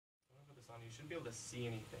you shouldn't be able to see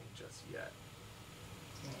anything just yet.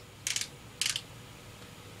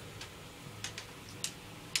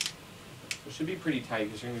 It should be pretty tight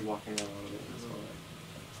because you're going to be walking around a little bit this way.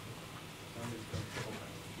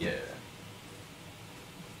 Yeah.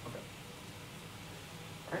 Okay.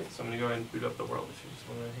 Alright, so I'm going to go ahead and boot up the world if you just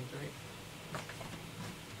want to hang tight.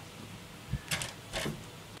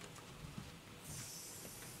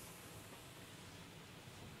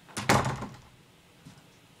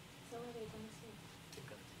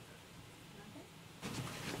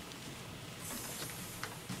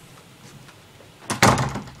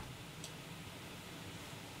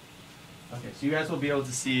 Okay, so you guys will be able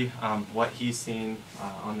to see what he's seeing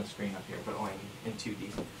on the screen up here, but only in 2D.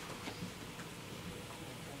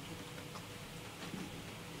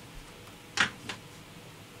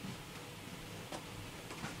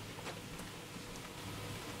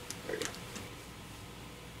 There you go.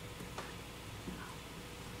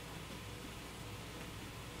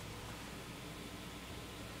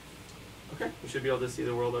 Okay, you should be able to see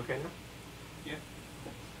the world okay now? Yeah.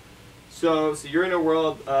 So you're in a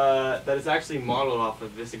world that is actually modeled off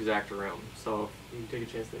of this exact room. So you can take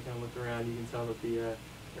a chance to kind of look around. You can tell that the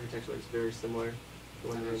architecture looks very similar to the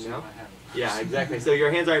one you're in now. Yeah, exactly. So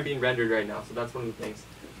your hands aren't being rendered right now. So that's one of the things.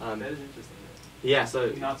 That is interesting. Yeah.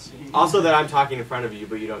 So also that I'm talking in front of you,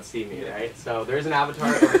 but you don't see me, right? So there's an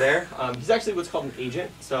avatar over there. He's actually what's called an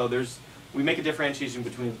agent. So we make a differentiation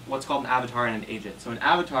between what's called an avatar and an agent. So an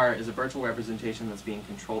avatar is a virtual representation that's being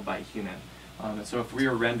controlled by a human. And so if we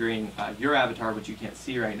were rendering your avatar, which you can't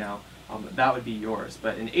see right now, that would be yours.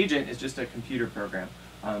 But an agent is just a computer program.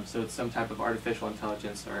 So it's some type of artificial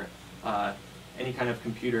intelligence or any kind of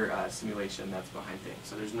computer simulation that's behind things.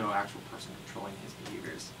 So there's no actual person controlling his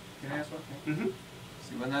behaviors. Can I ask one thing? Mm-hmm.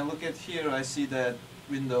 See, when I look at here, I see that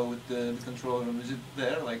window with the control room. Is it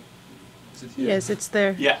there? Like, is it here? Yes, it's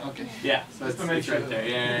there. Yeah. Okay. Yeah. So it's right there.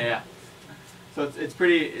 Yeah. So it's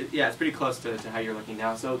pretty close to how you're looking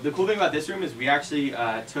now. So the cool thing about this room is we actually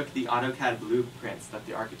took the AutoCAD blueprints that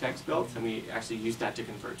the architects built, and we actually used that to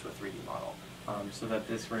convert to a 3D model, so that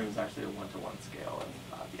this room is actually a 1-to-1 scale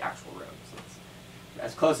of the actual room. So it's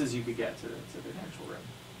as close as you could get to the actual room.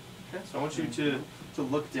 Okay. So I want you to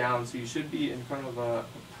look down. So you should be in front of a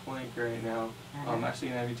plank right now.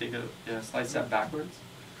 Actually, going to have you take a slight step backwards.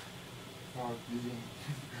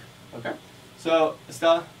 Okay. So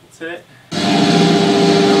Estella, let's hit it.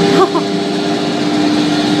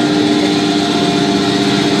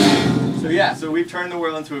 So we've turned the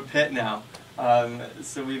world into a pit now.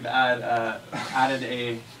 So we've added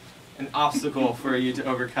an obstacle for you to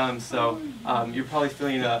overcome. So you're probably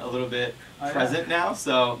feeling a little bit present now.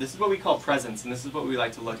 So this is what we call presence, and this is what we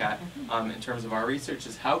like to look at in terms of our research: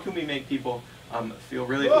 is how can we make people feel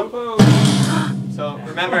really. So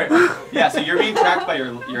remember, so you're being tracked by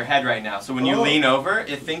your head right now. So when you lean over,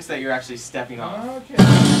 it thinks that you're actually stepping off. Okay.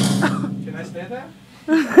 Can I stay there?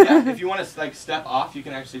 Yeah, if you want to step off, you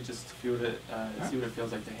can actually just feel it, see what it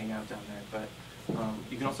feels like to hang out down there. But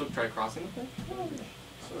you can also try crossing with it.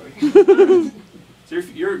 Sorry. So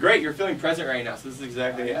you're great. You're feeling present right now. So this is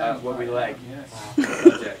exactly what we like. Yes.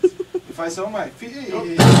 If I saw my feet.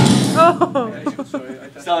 Oh.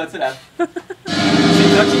 Sorry. So that's it.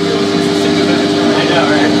 I know,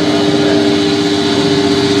 right?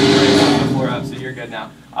 Before up, so you're good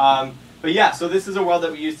now. But yeah, so this is a world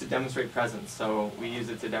that we use to demonstrate presence. So we use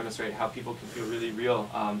it to demonstrate how people can feel really real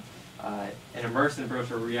and immerse in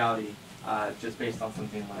virtual reality just based on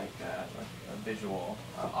something like a visual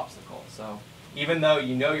obstacle. So even though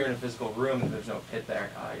you know you're in a physical room and there's no pit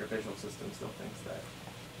there, your visual system still thinks that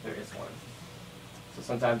there is one. So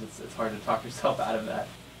sometimes it's hard to talk yourself out of that.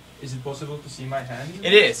 Is it possible to see my hands?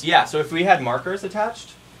 It is, yeah. So if we had markers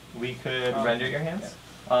attached, we could render your hands.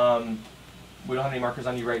 Yeah. We don't have any markers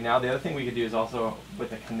on you right now. The other thing we could do is also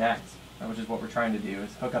with the Connect, which is what we're trying to do,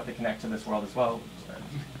 is hook up the Connect to this world as well.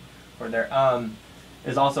 Or there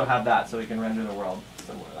is also have that, so we can render the world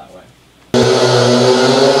similar that way.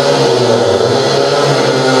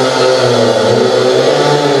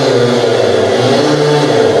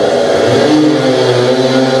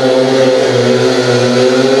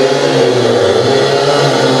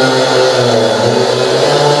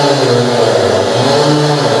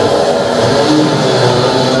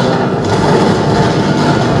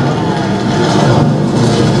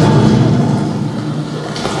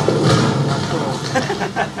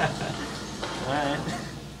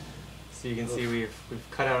 So you can see we've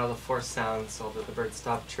cut out all the forced sounds so that the birds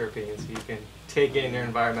stop chirping, so you can take in your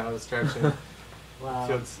environmental distraction. Wow.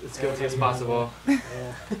 Feel as guilty as possible.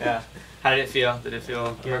 Yeah. How did it feel? Did it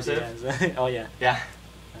feel immersive? Oh yeah. Yeah.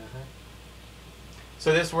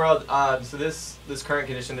 So this world, this current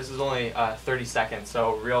condition, this is only 30 seconds.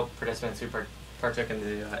 So real participants who partook in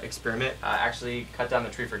the experiment actually cut down the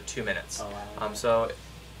tree for 2 minutes. Oh, wow. So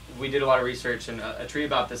we did a lot of research, and a tree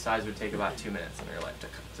about this size would take about 2 minutes in their life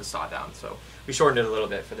to saw down. So we shortened it a little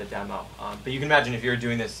bit for the demo. But you can imagine if you were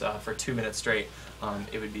doing this for 2 minutes straight,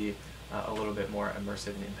 it would be a little bit more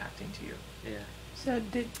immersive and impacting to you. Yeah. So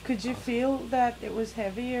could you feel that it was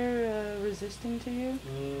heavy or resisting to you?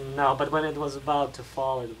 No, but when it was about to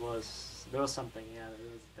fall, there was something. Yeah,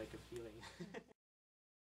 there was like a feeling.